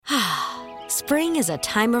Spring is a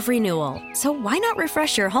time of renewal, so why not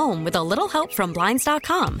refresh your home with a little help from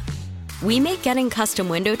Blinds.com? We make getting custom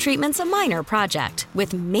window treatments a minor project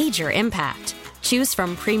with major impact. Choose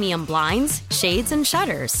from premium blinds, shades, and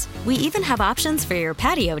shutters. We even have options for your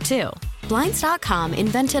patio, too. Blinds.com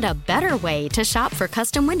invented a better way to shop for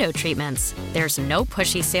custom window treatments. There's no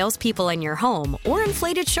pushy salespeople in your home or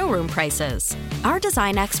inflated showroom prices. Our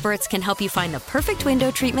design experts can help you find the perfect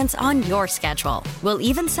window treatments on your schedule. We'll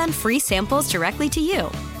even send free samples directly to you.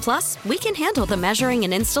 Plus, we can handle the measuring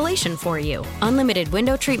and installation for you. Unlimited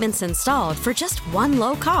window treatments installed for just one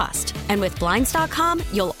low cost. And with Blinds.com,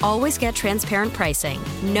 you'll always get transparent pricing.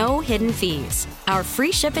 No hidden fees. Our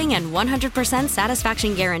free shipping and 100%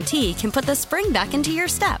 satisfaction guarantee can put the spring back into your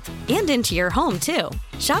step and into your home, too.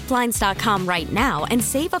 Shop Blinds.com right now and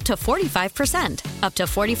save up to 45%. Up to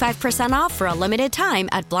 45% off for a limited time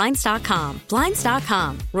at Blinds.com.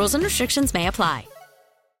 Blinds.com. Rules and restrictions may apply.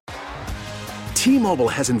 T-Mobile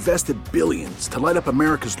has invested billions to light up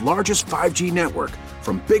America's largest 5G network,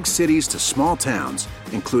 from big cities to small towns,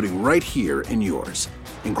 including right here in yours.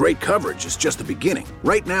 And great coverage is just the beginning.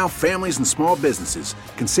 Right now, families and small businesses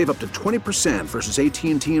can save up to 20% versus AT&T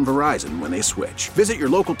and Verizon when they switch. Visit your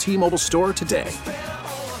local T-Mobile store today.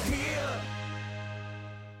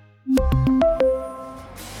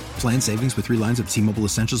 Plan savings with 3 lines of T-Mobile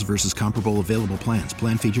Essentials versus comparable available plans.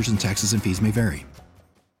 Plan features and taxes and fees may vary.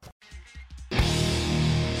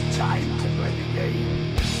 Time to play the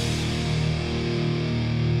game.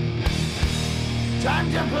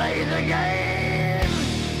 Time to play the game.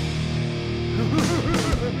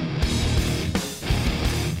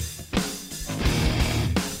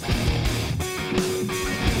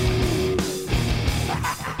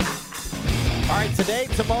 All right, today,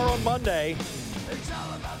 tomorrow, and Monday,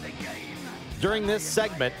 during this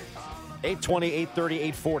segment, 8:20,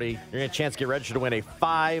 8:30, 8:40, you're going to have a chance to get registered to win a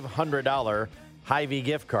 $500 Hy-Vee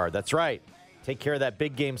gift card. That's right. Take care of that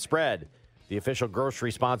big game spread. The official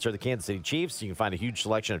grocery sponsor of the Kansas City Chiefs. You can find a huge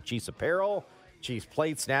selection of Chiefs apparel, Chiefs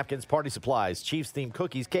plates, napkins, party supplies, Chiefs-themed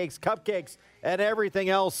cookies, cakes, cupcakes, and everything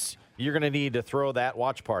else you're going to need to throw that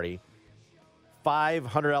watch party.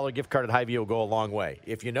 $500 gift card at Hy-Vee will go a long way.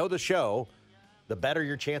 If you know the show, the better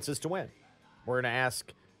your chances to win. We're going to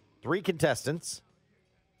ask 3 contestants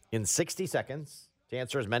in 60 seconds to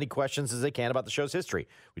answer as many questions as they can about the show's history.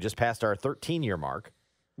 We just passed our 13-year mark.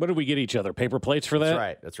 What did we get each other? Paper plates for that? That's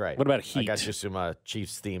right. That's right. What about heat? I got you some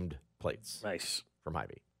Chiefs-themed plates. Nice. From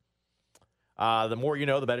Hy-Vee. The more you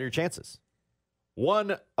know, the better your chances.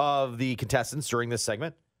 One of the contestants during this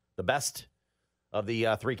segment, the best of the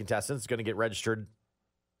 3 contestants, is going to get registered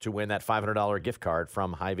to win that $500 gift card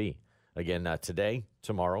from Hy-Vee. Again, today,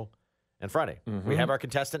 tomorrow, and Friday. Mm-hmm. We have our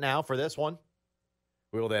contestant now for this one.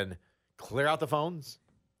 We will then clear out the phones,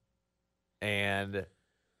 and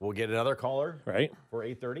we'll get another caller for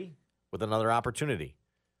 8:30 with another opportunity.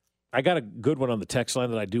 I got a good one on the text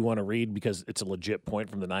line that I do want to read because it's a legit point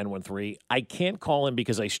from the 913. I can't call in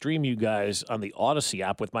because I stream you guys on the Odyssey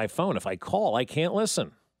app with my phone. If I call, I can't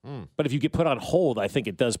listen. But if you get put on hold, I think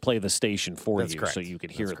it does play the station for you, so you can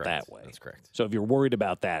hear it that way. That's correct. So if you're worried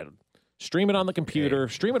about that, stream it on the computer.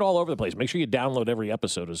 Stream it all over the place. Make sure you download every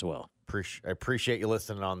episode as well. I appreciate you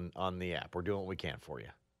listening on the app. We're doing what we can for you.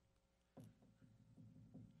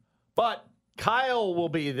 But Kyle will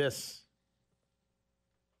be this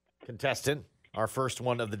contestant, our first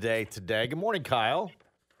one of the day today. Good morning, Kyle.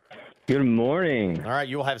 Good morning. All right,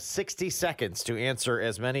 you will have 60 seconds to answer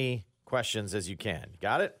as many questions as you can.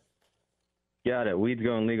 Got it? Got it. Weed's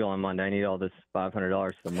going legal on Monday. I need all this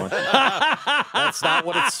 $500 for the month. That's not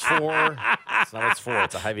what it's for. That's not what it's for.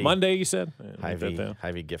 It's a Hy-Vee. Monday, you said?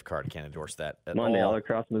 Hy-Vee gift card. Can't endorse that at Monday, all. all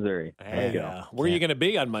across Missouri. Where are you going to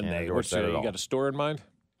be on Monday? You got a store in mind?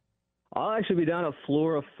 I'll actually be down at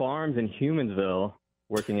Flora Farms in Humansville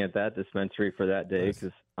working at that dispensary for that day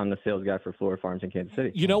because I'm the sales guy for Flora Farms in Kansas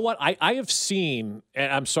City. You know what? I have seen,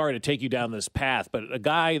 and I'm sorry to take you down this path, but a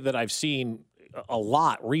guy that I've seen a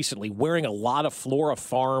lot recently wearing a lot of Flora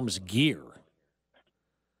Farms gear.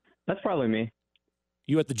 That's probably me.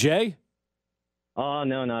 You at the J? Oh,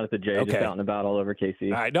 no, not at the J. Just out and about all over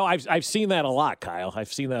KC. All right. No, I've seen that a lot, Kyle.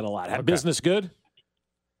 I've seen that a lot. Okay. Business good?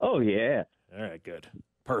 Oh, yeah. All right, good.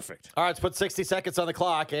 Perfect. All right, let's put 60 seconds on the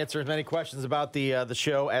clock. Answer as many questions about the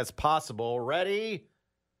show as possible. Ready?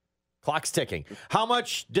 Clock's ticking. How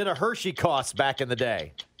much did a Hershey cost back in the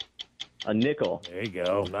day? A nickel. There you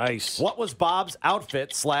go. Nice. What was Bob's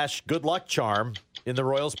outfit / good luck charm in the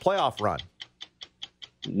Royals playoff run?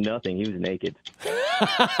 Nothing. He was naked.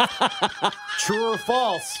 True or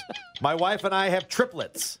false? My wife and I have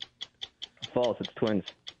triplets. False. It's twins.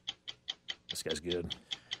 This guy's good.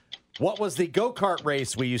 What was the go-kart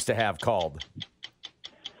race we used to have called?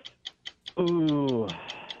 Ooh.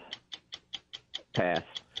 Pass.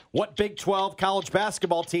 What Big 12 college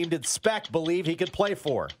basketball team did Speck believe he could play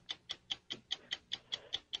for?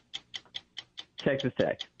 Texas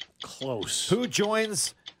Tech. Close. Who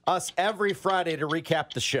joins us every Friday to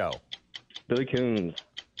recap the show? Billy Coons.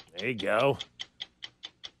 There you go.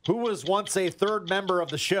 Who was once a third member of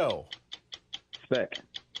the show? Speck.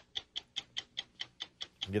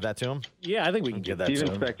 Give that to him? Yeah, I think we can give that Steven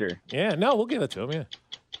to him. Spector. Yeah, no, we'll give it to him, yeah.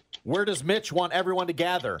 Where does Mitch want everyone to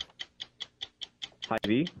gather?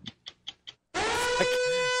 Hy-Vee. Could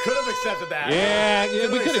have accepted that.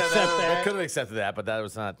 Yeah, we could accept that. Could have accepted that, but that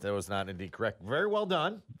was not indeed correct. Very well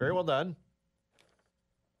done. Very well done.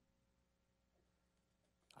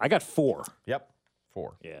 I got 4. Yep.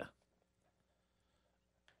 4. Yeah.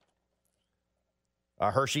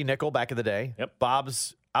 Hershey nickel back in the day. Yep.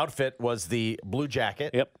 Bob's outfit was the blue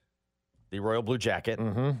jacket. Yep. The royal blue jacket.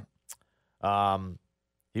 Mm-hmm.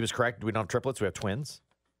 He was correct. We don't have triplets. We have twins.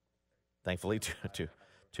 Thankfully,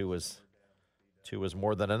 two was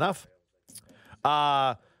more than enough.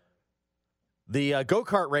 The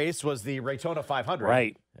go-kart race was the Raytona 500.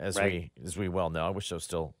 Right. As we well know. I wish those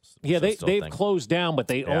still. Yeah, they've thing. closed down, but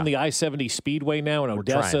they own the I-70 Speedway now in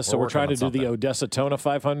Odessa, so we're trying to do the Odessa-Tona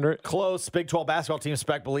 500. Close. Big 12 basketball team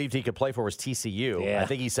Speck believed he could play for was TCU. Yeah. I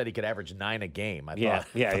think he said he could average 9 a game. I Yeah,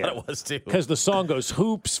 thought it was too. Because the song goes,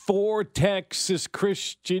 Hoops for Texas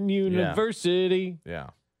Christian University.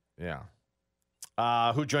 Yeah.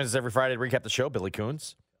 Who joins us every Friday to recap the show? Billy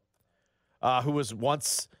Coons. Who was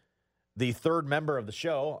once the third member of the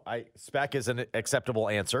show. Speck is an acceptable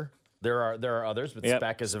answer. There are others, but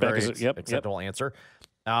Speck is a very acceptable answer.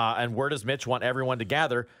 And where does Mitch want everyone to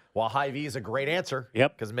gather? Well, Hy-Vee is a great answer.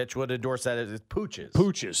 Yep. Because Mitch would endorse that as Pooches.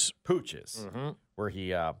 Pooches. Mm-hmm. Where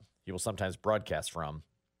he will sometimes broadcast from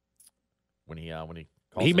when he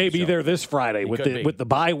calls He may the be show. there this Friday with the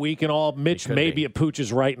bye week and all. Mitch may be at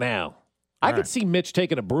Pooches right now. I could see Mitch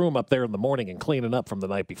taking a broom up there in the morning and cleaning up from the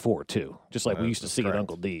night before, too. Just like we used to see at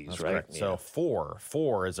Uncle D's, That's right? Correct. So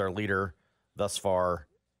 4 is our leader thus far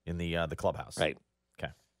in the clubhouse. Right.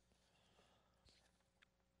 Okay.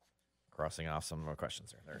 Crossing off some more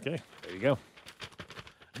questions there. Okay, there you go.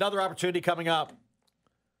 Another opportunity coming up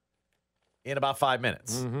in about 5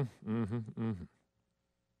 minutes.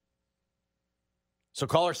 So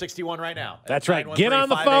caller 61 right now. That's right. Get on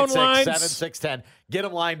the phone lines. 7610. Get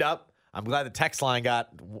them lined up. I'm glad the text line got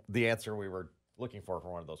the answer we were looking for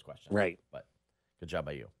one of those questions. Right. But good job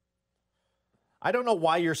by you. I don't know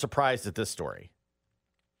why you're surprised at this story.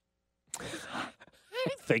 I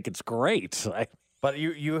think it's great. But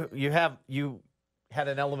you had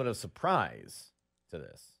an element of surprise to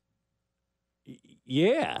this.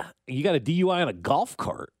 Yeah. You got a DUI on a golf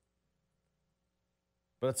cart.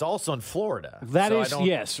 But it's also in Florida.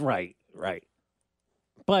 Yes, right.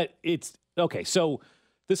 But it's, okay, so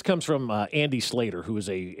this comes from Andy Slater, who is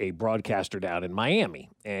a broadcaster down in Miami,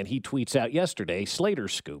 and he tweets out yesterday,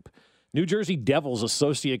 Slater's scoop. New Jersey Devils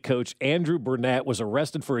associate coach Andrew Burnett was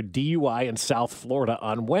arrested for a DUI in South Florida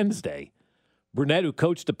on Wednesday. Burnett, who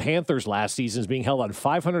coached the Panthers last season, is being held on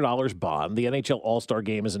 $500 bond. The NHL All-Star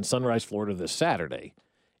Game is in Sunrise, Florida this Saturday.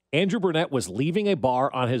 Andrew Burnett was leaving a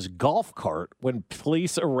bar on his golf cart when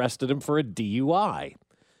police arrested him for a DUI.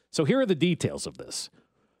 So here are the details of this.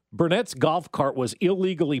 Burnett's golf cart was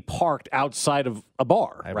illegally parked outside of a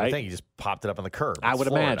bar, right? I think he just popped it up on the curb. I would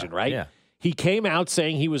imagine, right? Yeah. He came out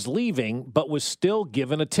saying he was leaving, but was still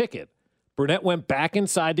given a ticket. Burnett went back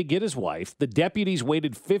inside to get his wife. The deputies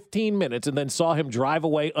waited 15 minutes and then saw him drive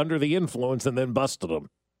away under the influence and then busted him.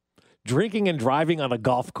 Drinking and driving on a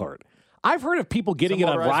golf cart. I've heard of people getting it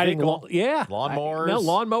on riding. Lawnmowers.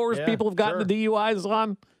 Lawnmowers people have gotten the DUIs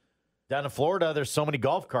on. Down in Florida, there's so many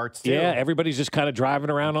golf carts, too. Yeah, everybody's just kind of driving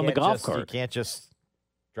around on the golf cart. You can't just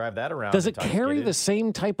drive that around. Does it carry the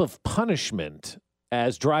same type of punishment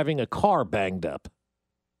as driving a car banged up?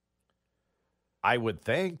 I would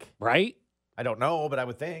think. Right? I don't know, but I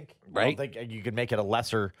would think. Right. I don't think you could make it a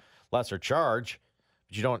lesser charge.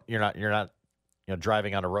 But you're not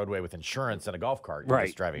driving on a roadway with insurance in a golf cart. You're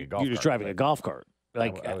just driving a golf cart. You're just driving a golf cart.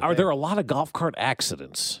 Are there a lot of golf cart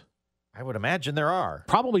accidents? I would imagine there are.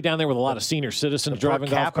 Probably down there with a lot of senior citizens driving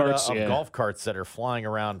golf carts. Of golf carts that are flying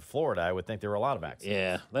around Florida, I would think there were a lot of accidents.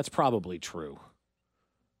 Yeah, that's probably true.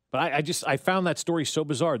 But I found that story so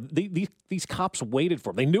bizarre. These cops waited for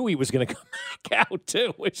him. They knew he was going to come back out,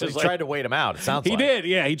 too. Which is tried to wait him out, it sounds like. He did,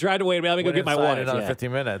 yeah. He tried to wait him out. Let me go get my wife. Another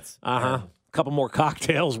 15 minutes. Uh-huh. A couple more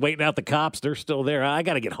cocktails, waiting out the cops. They're still there. I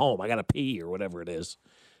got to get home. I got to pee or whatever it is.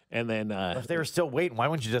 And then... if they were still waiting, why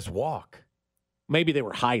wouldn't you just walk? maybe they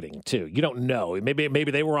were hiding too. You don't know.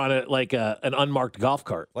 Maybe they were on an unmarked golf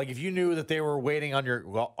cart. Like if you knew that they were waiting on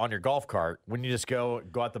your golf cart, wouldn't you just go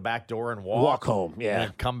out the back door and Walk home, yeah. And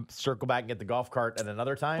then come circle back and get the golf cart at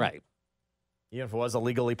another time? Right. Even if it was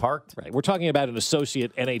illegally parked? Right. We're talking about an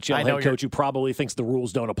associate NHL head coach who probably thinks the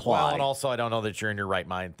rules don't apply. Well, and also I don't know that you're in your right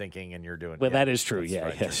mind thinking and you're doing Well, that is true. Yeah.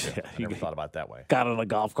 Right, Yes. I never thought about it that way. Got on a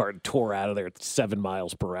golf cart and tore out of there at 7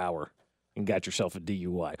 miles per hour and got yourself a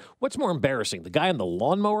DUI. What's more embarrassing, the guy in the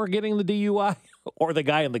lawnmower getting the DUI or the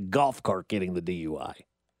guy in the golf cart getting the DUI?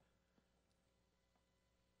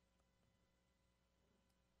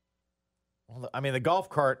 Well, I mean, the golf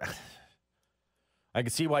cart, I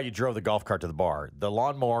can see why you drove the golf cart to the bar. The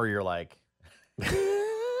lawnmower, you're like,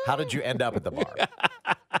 how did you end up at the bar?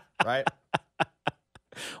 Right?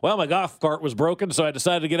 Well, my golf cart was broken, so I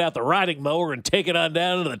decided to get out the riding mower and take it on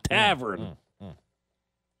down to the tavern.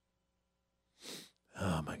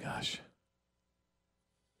 Oh, my gosh.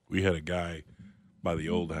 We had a guy by the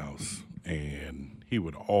old house, and he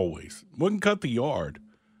would always, wouldn't cut the yard,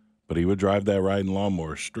 but he would drive that riding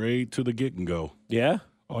lawnmower straight to the get and go. Yeah?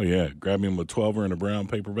 Oh, yeah. Grab him a 12er in a brown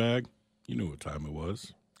paper bag. You knew what time it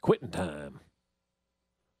was. Quitting time.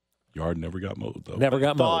 Yard never got mowed, though. Never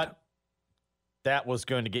got mowed. That was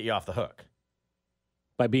going to get you off the hook.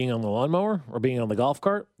 By being on the lawnmower or being on the golf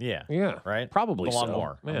cart? Yeah. Yeah. Right? Probably the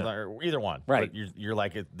lawnmower. so. Yeah. Either one. Right. But you're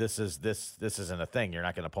like, this isn't a thing. You're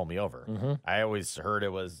not going to pull me over. Mm-hmm. I always heard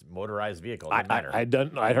it was motorized vehicle. It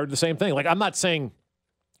didn't matter. I heard the same thing. Like, I'm not saying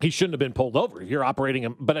he shouldn't have been pulled over. You're operating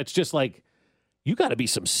him, but it's just like, you got to be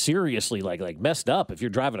some seriously like messed up if you're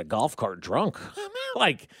driving a golf cart drunk.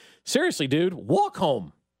 Like, seriously, dude, walk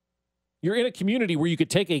home. You're in a community where you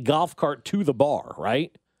could take a golf cart to the bar,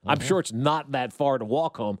 right? Mm-hmm. I'm sure it's not that far to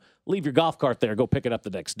walk home. Leave your golf cart there. Go pick it up the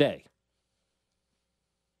next day.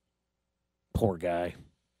 Poor guy.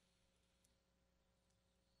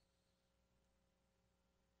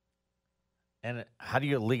 And how do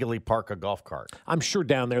you legally park a golf cart? I'm sure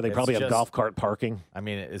down there they probably have golf cart parking. I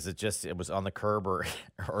mean, is it just it was on the curb or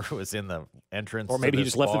it was in the entrance? Or maybe he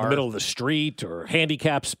just left it in the middle of the street or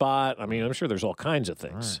handicap spot. I mean, I'm sure there's all kinds of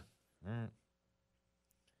things. All right.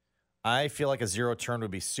 I feel like a zero turn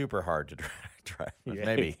would be super hard to drive.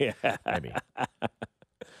 Maybe. Yeah. Maybe.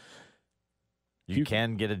 You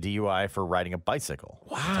can get a DUI for riding a bicycle.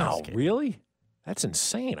 Wow, really? That's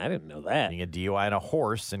insane. I didn't know that. Being a DUI on a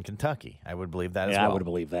horse in Kentucky. I would believe that as well. well. I would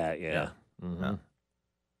believe that, yeah. Mm-hmm. Yeah.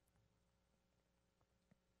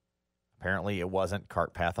 Apparently, it wasn't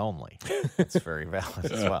cart path only. It's very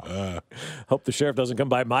valid as well. Hope the sheriff doesn't come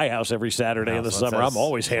by my house every Saturday in the summer. I'm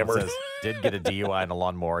always hammered. Says, did get a DUI and a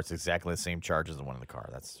lawnmower. It's exactly the same charge as the one in the car.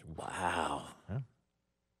 That's wow. Yeah.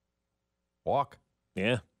 Walk.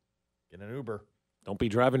 Yeah. Get an Uber. Don't be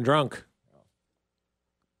driving drunk.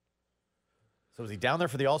 So is he down there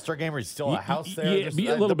for the All-Star game, or is he still at a house there? Yeah,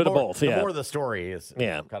 a little bit of both, yeah. The more of the story is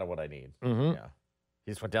kind of what I need. Mm-hmm. Yeah.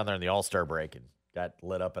 He just went down there in the All-Star break and got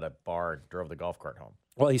lit up at a bar and drove the golf cart home.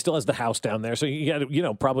 Well, he still has the house down there, so he had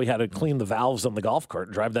to, probably had to clean the valves on the golf cart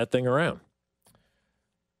and drive that thing around.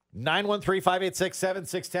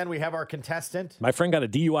 913-586-7610. We have our contestant. My friend got a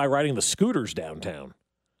DUI riding the scooters downtown.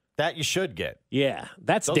 That you should get. Yeah,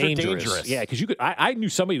 that's those dangerous. Are dangerous. Yeah, because you could. I knew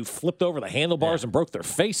somebody who flipped over the handlebars and broke their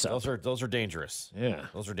face up. Those are dangerous. Yeah,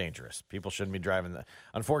 those are dangerous. People shouldn't be driving that.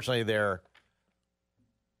 Unfortunately, the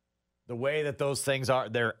way that those things are,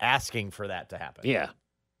 they're asking for that to happen. Yeah,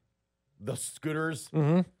 the scooters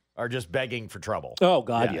are just begging for trouble. Oh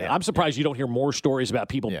God, yeah. I'm surprised you don't hear more stories about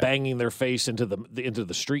people banging their face into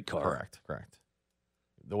the streetcar. Correct.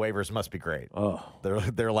 The waivers must be great. Oh,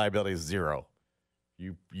 their liability is zero.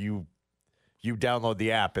 You download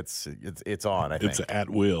the app, it's on, I think. It's at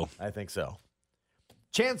will. I think so.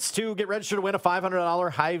 Chance to get registered to win a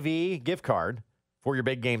 $500 Hy-Vee gift card for your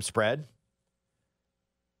big game spread.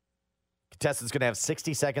 Contestant's going to have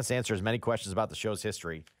 60 seconds to answer as many questions about the show's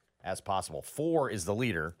history as possible. 4 is the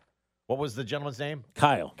leader. What was the gentleman's name?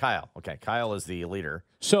 Kyle. Okay, Kyle is the leader.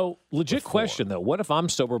 So, legit question, though. What if I'm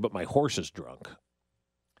sober but my horse is drunk?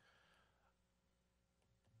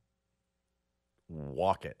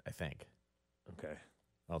 Walk it, I think. Okay.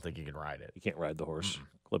 I don't think you can ride it. You can't ride the horse.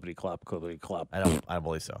 Clippity clop, clippity clop. I don't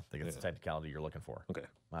believe so. I think it's the technicality you're looking for. Okay.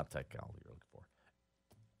 Not the technicality you're looking for.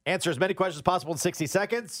 Answer as many questions as possible in 60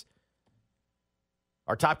 seconds.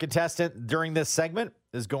 Our top contestant during this segment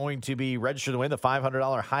is going to be registered to win the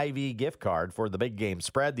 $500 Hy-Vee gift card for the Big Game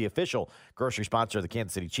Spread, the official grocery sponsor of the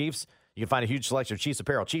Kansas City Chiefs. You can find a huge selection of Chiefs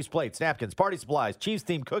apparel, Chiefs plates, napkins, party supplies,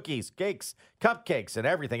 Chiefs-themed cookies, cakes, cupcakes, and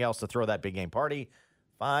everything else to throw that big game party.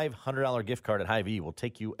 $500 gift card at Hy-Vee will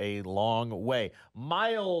take you a long way.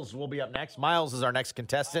 Miles will be up next. Miles is our next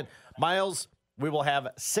contestant. Miles, We will have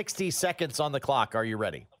 60 seconds on the clock. Are you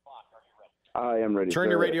ready? I am ready. Turn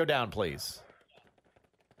your radio down, please.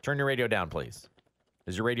 Turn your radio down, please.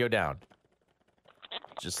 Is your radio down?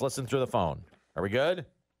 Just listen through the phone. Are we good?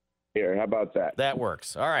 Here, how about that? That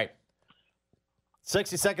works. All right.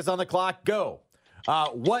 60 seconds on the clock. Go.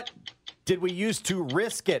 What did we used to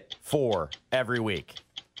risk it for every week?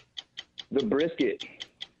 The brisket.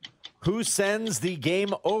 Who sends the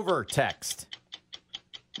game over text?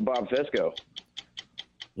 Bob Fesco.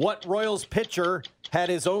 What Royals pitcher had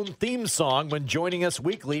his own theme song when joining us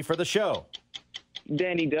weekly for the show?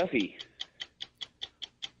 Danny Duffy.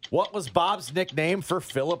 What was Bob's nickname for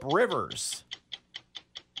Phillip Rivers?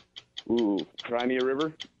 Ooh, Crimea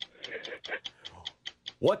River.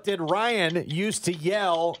 What did Ryan used to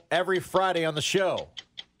yell every Friday on the show?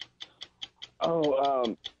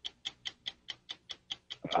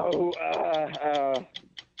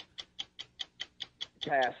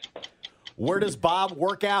 Pass. Where does Bob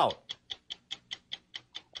work out?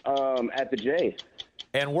 At the J.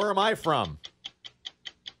 And where am I from?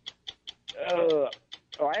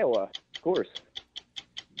 Iowa, of course.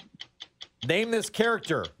 Name this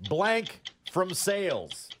character, blank from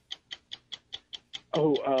Sales. I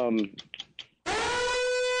knew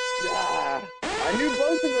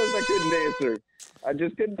both of those I couldn't answer. I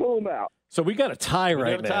just couldn't pull them out. So we got a tie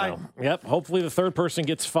right got a tie. now. Yep. Hopefully the third person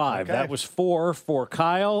gets 5. Okay. That was 4 for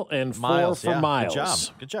Kyle and 4 for Miles. Good job.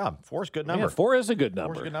 Good job. 4's a good number. Yeah, 4 is a good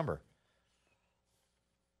number. 4's a good number.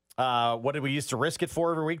 What did we used to risk it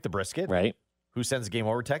for every week? The brisket. Right. Who sends the game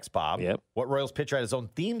over text? Bob. Yep. What Royals pitcher had his own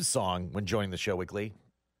theme song when joining the show weekly?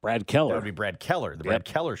 Brad Keller. That would be Brad Keller. The Brad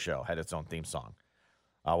Keller show had its own theme song.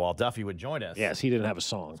 While Duffy would join us. Yes, he didn't have a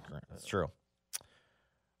song. That's true.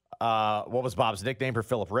 What was Bob's nickname for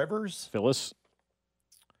Phillip Rivers? Phyllis.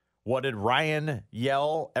 What did Ryan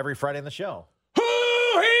yell every Friday in the show? Who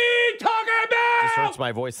he talking about? Just hurts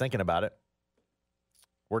my voice thinking about it.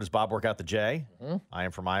 Where does Bob work out the J? Mm-hmm. I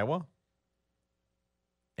am from Iowa.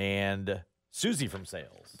 And Susie from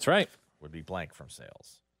Sales. That's right. Would be blank from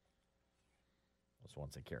Sales. Was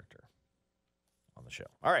once a character on the show.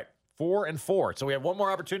 All right. 4 and 4. So we have one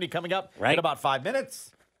more opportunity coming up in about 5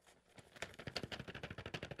 minutes.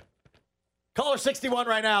 Caller 61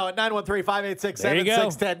 right now at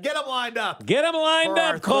 913-586-7610. Get them lined up. Get them lined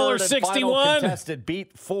up, caller 61. Contested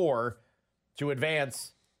beat 4 to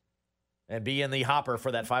advance and be in the hopper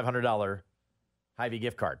for that $500 Hy-Vee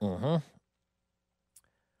gift card. Mm-hmm.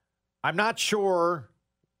 I'm not sure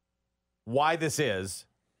why this is,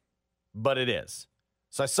 but it is.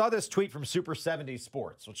 So I saw this tweet from Super 70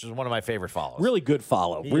 Sports, which is one of my favorite follows. Really good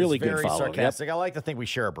follow. He really is good very follow. Sarcastic. I like to think we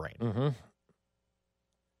share a brain. Mm-hmm.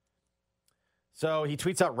 So he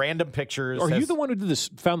tweets out random pictures. Are you the one who did this?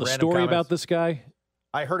 Found the story comments. about this guy?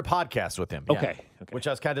 I heard a podcast with him. Okay. Which I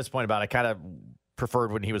was kind of disappointed about. I kind of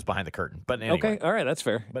preferred when he was behind the curtain. But anyway. Okay. All right. That's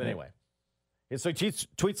fair. But anyway. And so he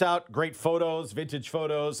tweets out great photos, vintage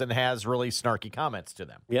photos, and has really snarky comments to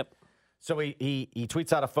them. Yep. So he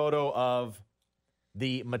tweets out a photo of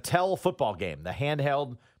the Mattel football game, the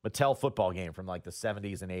handheld Mattel football game from like the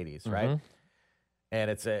 70s and 80s, right? Mm-hmm. And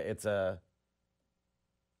it's a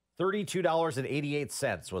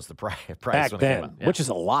 $32.88 was the price back when then, it came out. Yeah. which is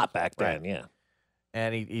a lot back then. Right. Yeah.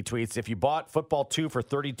 And he tweets, if you bought Football 2 for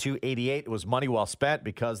 $32.88, it was money well spent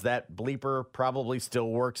because that bleeper probably still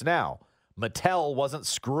works now. Mattel wasn't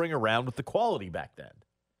screwing around with the quality back then.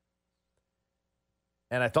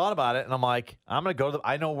 And I thought about it, and I'm like, I'm going to go to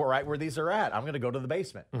I know right where these are at. I'm going to go to the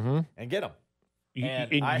basement and get them.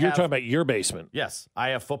 You're talking about your basement. Yes. I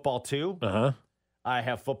have Football 2. Uh-huh. I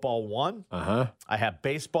have Football 1. Uh-huh. I have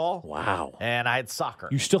baseball. Wow. And I had soccer.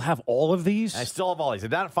 You still have all of these? I still have all these. I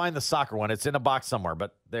didn't find the soccer one. It's in a box somewhere,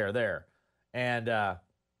 but they're there. And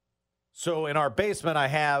so in our basement, I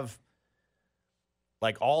have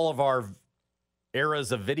like all of our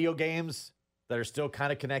eras of video games that are still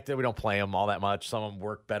kind of connected. We don't play them all that much. Some of them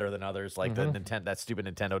work better than others. Like the Nintendo, that stupid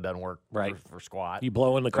Nintendo doesn't work for squat. You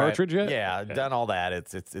blow in the cartridge yet? Yeah, I've done all that.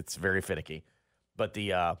 It's very finicky. But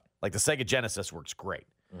the like the Sega Genesis works great.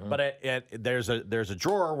 But there's a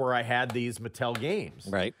drawer where I had these Mattel games.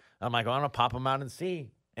 Right. I'm like, I'm gonna pop them out and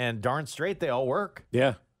see. And darn straight, they all work.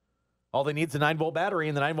 Yeah. All they need is a 9-volt battery,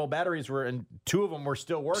 and the 9-volt batteries and 2 of them were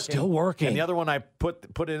still working. Still working. And the other one I put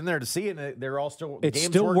it in there to see, and they're all still. It's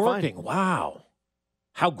games still work working. Fine. Wow.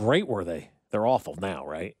 How great were they? They're awful now,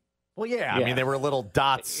 right? Well, yeah. I mean, they were little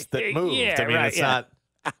dots that moved. Yeah, I mean, right, it's not.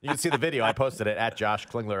 You can see the video. I posted it at Josh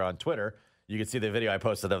Klingler on Twitter. You can see the video I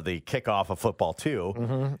posted of the kickoff of Football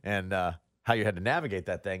 2 and how you had to navigate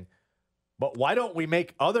that thing. But why don't we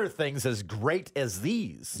make other things as great as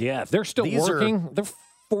these? Yeah, if they're still working, they're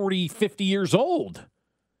 40, 50 years old.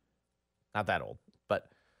 Not that old, but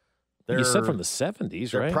You said from the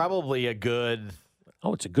 70s, they're right? probably a good.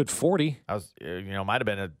 Oh, it's a good 40. I was, might have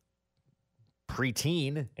been a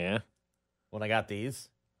preteen. Yeah. When I got these,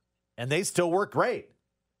 and they still work great.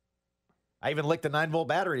 I even licked a 9-volt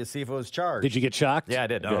battery to see if it was charged. Did you get shocked? Yeah, I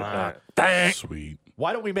did. Dang. Sweet.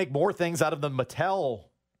 Why don't we make more things out of the Mattel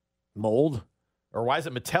mold? Or why is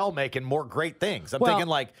it Mattel making more great things? I'm thinking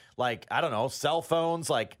like I don't know, cell phones,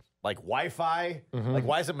 like Wi-Fi. Mm-hmm. Like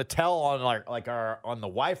why isn't Mattel on the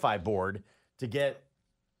Wi-Fi board to get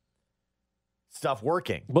stuff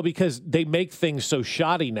working? Well, because they make things so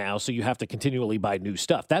shoddy now, so you have to continually buy new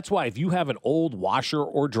stuff. That's why if you have an old washer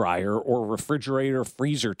or dryer or refrigerator,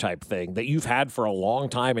 freezer type thing that you've had for a long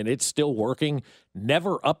time and it's still working,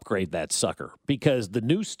 never upgrade that sucker, because the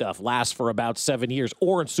new stuff lasts for about 7 years,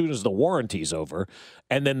 or as soon as the warranty's over,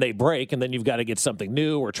 and then they break, and then you've got to get something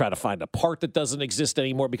new or try to find a part that doesn't exist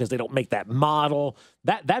anymore because they don't make that model.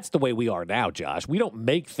 That's the way we are now, Josh. We don't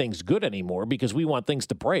make things good anymore because we want things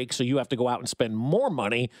to break, so you have to go out and spend more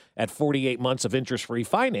money at 48 months of interest-free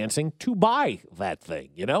financing to buy that thing.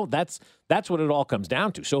 That's what it all comes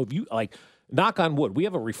down to. So if you knock on wood, we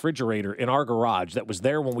have a refrigerator in our garage that was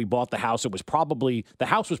there when we bought the house. The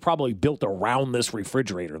house was probably built around this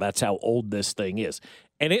refrigerator. That's how old this thing is.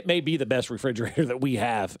 And it may be the best refrigerator that we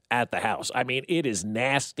have at the house. I mean, it is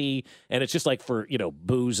nasty, and it's just like for,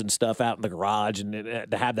 booze and stuff out in the garage and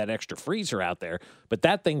to have that extra freezer out there. But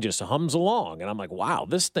that thing just hums along, and I'm like, wow,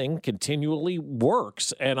 this thing continually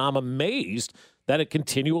works, and I'm amazed that it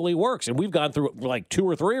continually works. And we've gone through like 2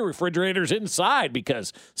 or 3 refrigerators inside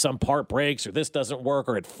because some part breaks or this doesn't work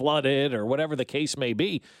or it flooded or whatever the case may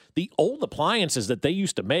be. The old appliances that they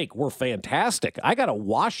used to make were fantastic. I got a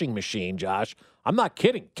washing machine, Josh. I'm not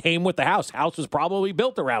kidding. Came with the house. House was probably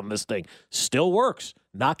built around this thing. Still works.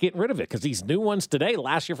 Not getting rid of it because these new ones today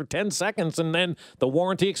last you for 10 seconds and then the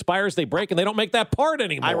warranty expires, they break, and they don't make that part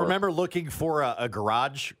anymore. I remember looking for a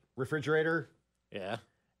garage refrigerator. Yeah.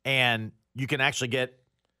 And you can actually get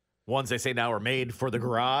ones they say now are made for the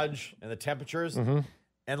garage and the temperatures. Mm-hmm.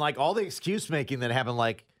 And like all the excuse making that happened,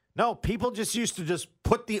 like, no, people just used to just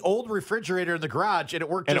put the old refrigerator in the garage and it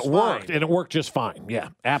worked just fine. And it worked just fine. Yeah,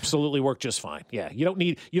 absolutely worked just fine. Yeah, you don't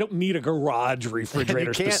need a garage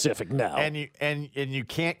refrigerator specific now. And you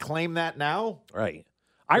can't claim that now? Right.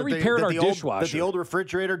 I repaired our dishwasher. That the old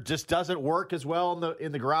refrigerator just doesn't work as well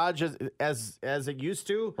in the garage as it used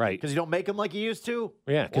to, right? Because you don't make them like you used to.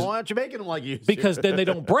 Yeah. Well, why aren't you making them like you used because to? then they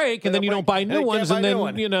don't break, and then you don't buy new ones, and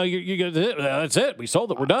then you get that's it. We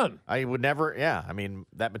sold it. We're done. I would never. Yeah. I mean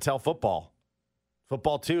that Mattel football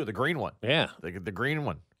 2, the green one. Yeah. The green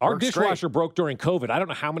one. Our dishwasher broke during COVID. I don't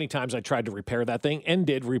know how many times I tried to repair that thing and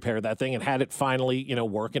did repair that thing and had it finally,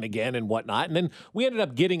 working again and whatnot. And then we ended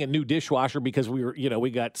up getting a new dishwasher because we were, we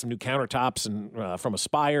got some new countertops and from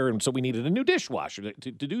Aspire, and so we needed a new dishwasher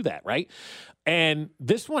to do that, right? And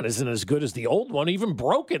this one isn't as good as the old one. Even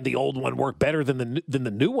broken, the old one worked better than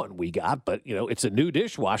the new one we got. But it's a new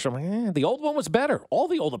dishwasher. I'm like, the old one was better. All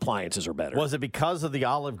the old appliances are better. Was it because of the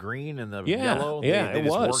olive green and the Yeah, yellow? yeah, They it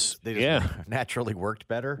just was. They just naturally worked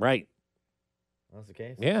better. Right. That was the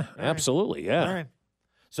case? Yeah, absolutely. Yeah. All right.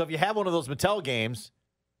 So if you have one of those Mattel games,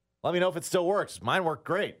 let me know if it still works. Mine worked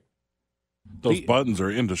great. Those buttons are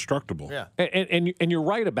indestructible. Yeah. And you're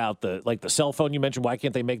right about the cell phone you mentioned. Why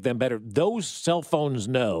can't they make them better? Those cell phones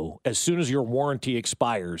know as soon as your warranty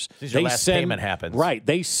expires, your last payment happens. Right.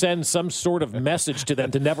 They send some sort of message to them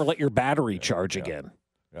to never let your battery charge again.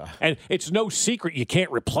 Yeah. And it's no secret you can't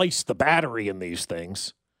replace the battery in these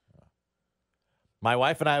things. My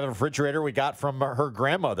wife and I have a refrigerator we got from her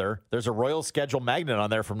grandmother. There's a Royal Schedule magnet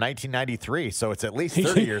on there from 1993, so it's at least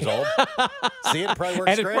 30 years old. See, it probably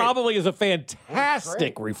works and great. it probably is a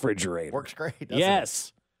fantastic refrigerator. Works great, doesn't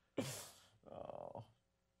yes. it? Oh.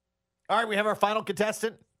 All right, we have our final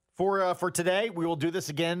contestant for today. We will do this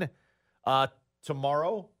again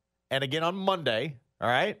tomorrow and again on Monday, all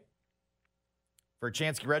right? For a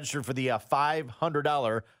chance to get registered for the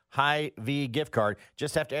 $500 Hy-Vee gift card.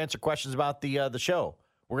 Just have to answer questions about the show.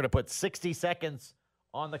 We're going to put 60 seconds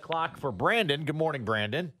on the clock for Brandon. Good morning,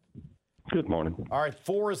 Brandon. Good morning. All right,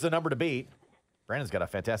 4 is the number to beat. Brandon's got a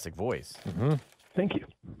fantastic voice. Mm-hmm. Thank you.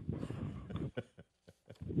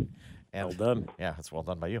 And, well done. Yeah, that's well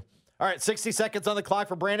done by you. All right, 60 seconds on the clock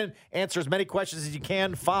for Brandon. Answer as many questions as you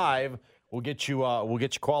can. 5 will get you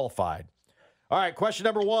qualified. All right, question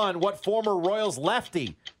number 1. What former Royals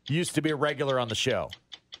lefty used to be a regular on the show?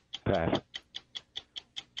 Pass.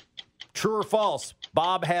 True or false?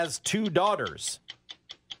 Bob has 2 daughters.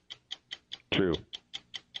 True.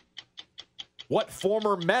 What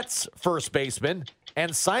former Mets first baseman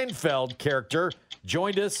and Seinfeld character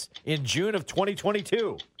joined us in June of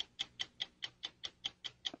 2022?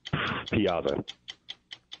 Piazza.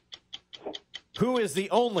 Who is the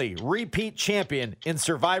only repeat champion in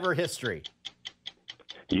Survivor history?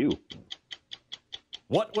 You.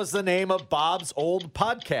 What was the name of Bob's old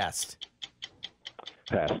podcast?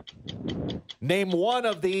 Pass. Name one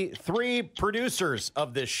of the 3 producers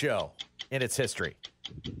of this show in its history.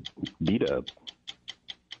 B-Dub.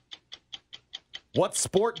 What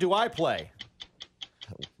sport do I play?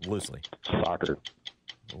 Loosely. Soccer.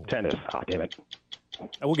 Tennis. Oh, damn it.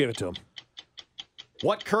 I will give it to him.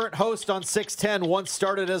 What current host on 610 once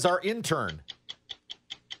started as our intern?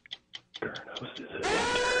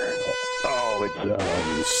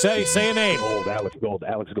 Oh, it's Say a name. Alex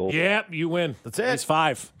Gold. Yep, you win. That's it. It's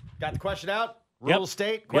 5. Got the question out? Yep. Rule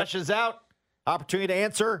state. Questions out. Opportunity to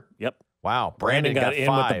answer. Yep. Wow. Brandon got in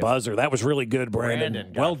 5. with the buzzer. That was really good, Brandon.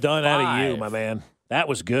 Brandon got Well done out of you, 5. my man. That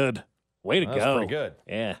was good. Way to That go. was pretty good.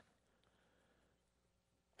 Yeah.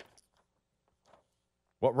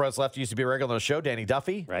 What was left used to be regular on the show? Danny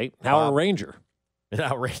Duffy. Right. Howard Ranger.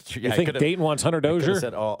 Now Ranger. You think Dayton wants Hunter Could have Dozier?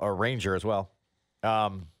 said a Ranger as well.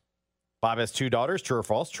 Bob has 2 daughters. True or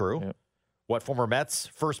false? True. Yep. What former Mets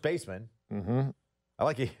first baseman? Mm-hmm. I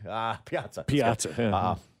like you. Piazza. Piazza.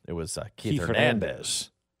 Yeah. It was Keith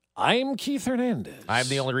Hernandez. I'm Keith Hernandez. I'm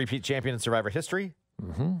the only repeat champion in Survivor history.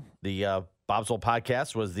 Mm-hmm. The Bob's Old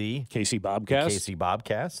Podcast was the Casey Bobcast. Casey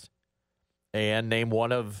Bobcast. And name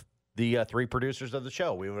one of the 3 producers of the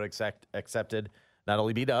show. We would have accepted not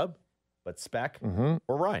only B-Dub, but Speck Mm-hmm.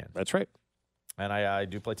 or Ryan. That's right. And I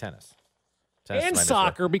do play tennis. And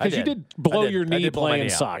soccer, because you did blow your knee playing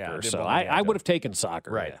soccer. So I would have taken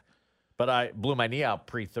soccer. Right. Yeah. But I blew my knee out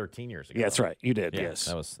 13 years ago. Yeah, that's right. You did, Yeah, yes.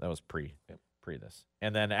 That was pre this.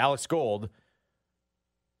 And then Alex Gold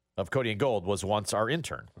of Cody and Gold was once our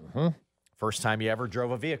intern. Mm-hmm. First time he ever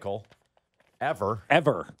drove a vehicle, ever,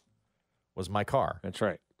 was my car. That's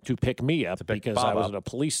right. To pick me up pick because Bob I was up. in a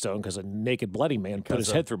police zone because a naked bloody man put his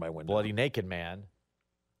Because head a through my window. Bloody naked man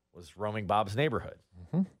was roaming Bob's neighborhood.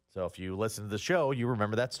 Mm-hmm. So if you listen to the show, you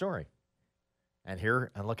remember that story. And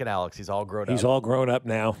look at Alex. He's all grown up. He's all grown up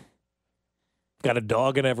now. Got a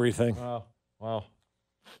dog and everything. Oh, well.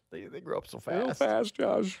 They grow up so fast. Real fast,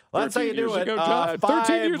 Josh. Well, that's how you do it.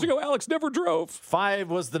 13 years ago, Alex never drove. 5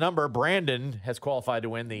 was the number. Brandon has qualified to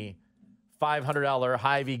win the $500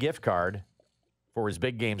 Hy-Vee gift card for his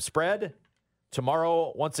big game spread.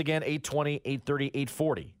 Tomorrow, once again, 8:20, 8:30,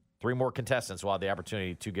 8:40. 3 more contestants will have the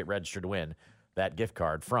opportunity to get registered to win that gift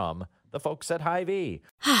card from the folks at Hy-Vee.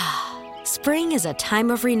 Spring is a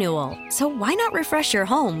time of renewal, so why not refresh your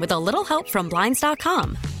home with a little help from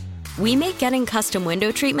Blinds.com? We make getting custom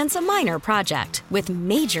window treatments a minor project with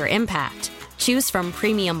major impact. Choose from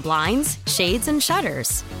premium blinds, shades, and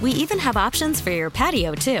shutters. We even have options for your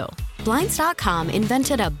patio, too. Blinds.com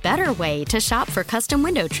invented a better way to shop for custom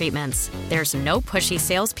window treatments. There's no pushy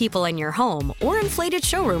salespeople in your home or inflated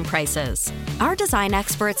showroom prices. Our design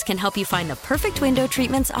experts can help you find the perfect window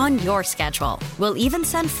treatments on your schedule. We'll even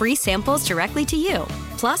send free samples directly to you.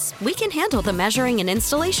 Plus, we can handle the measuring and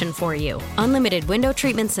installation for you. Unlimited window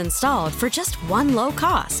treatments installed for just one low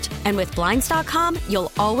cost. And with Blinds.com,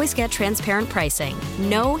 you'll always get transparent pricing.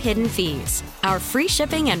 No hidden fees. Our free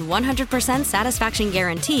shipping and 100% satisfaction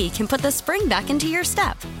guarantee can put the spring back into your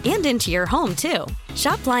step and into your home, too.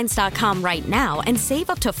 Shop Blinds.com right now and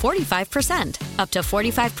save up to 45%. Up to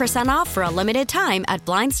 45% off for a limited time at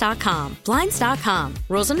Blinds.com. Blinds.com.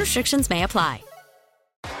 Rules and restrictions may apply.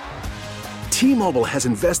 T-Mobile has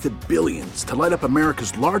invested billions to light up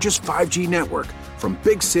America's largest 5G network, from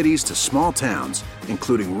big cities to small towns,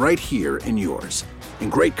 including right here in yours.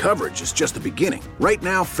 And great coverage is just the beginning. Right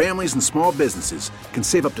now, families and small businesses can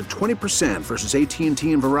save up to 20% versus AT&T and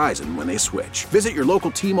Verizon when they switch. Visit your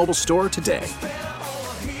local T-Mobile store today.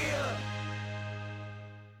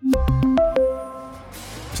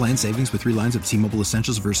 Plan savings with 3 lines of T-Mobile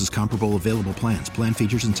Essentials versus comparable available plans. Plan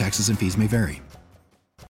features and taxes and fees may vary.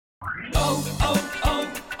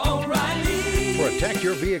 Protect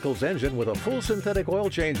your vehicle's engine with a full synthetic oil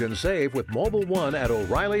change and save with Mobil 1 at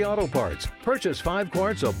O'Reilly Auto Parts. Purchase 5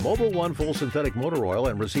 quarts of Mobil 1 full synthetic motor oil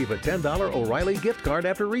and receive a $10 O'Reilly gift card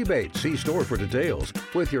after rebate. See store for details.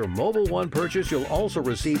 With your Mobil 1 purchase, you'll also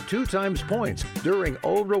receive 2 times points during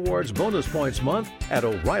O Rewards Bonus Points Month at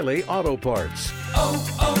O'Reilly Auto Parts.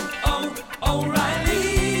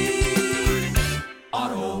 O'Reilly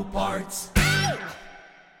Auto Parts.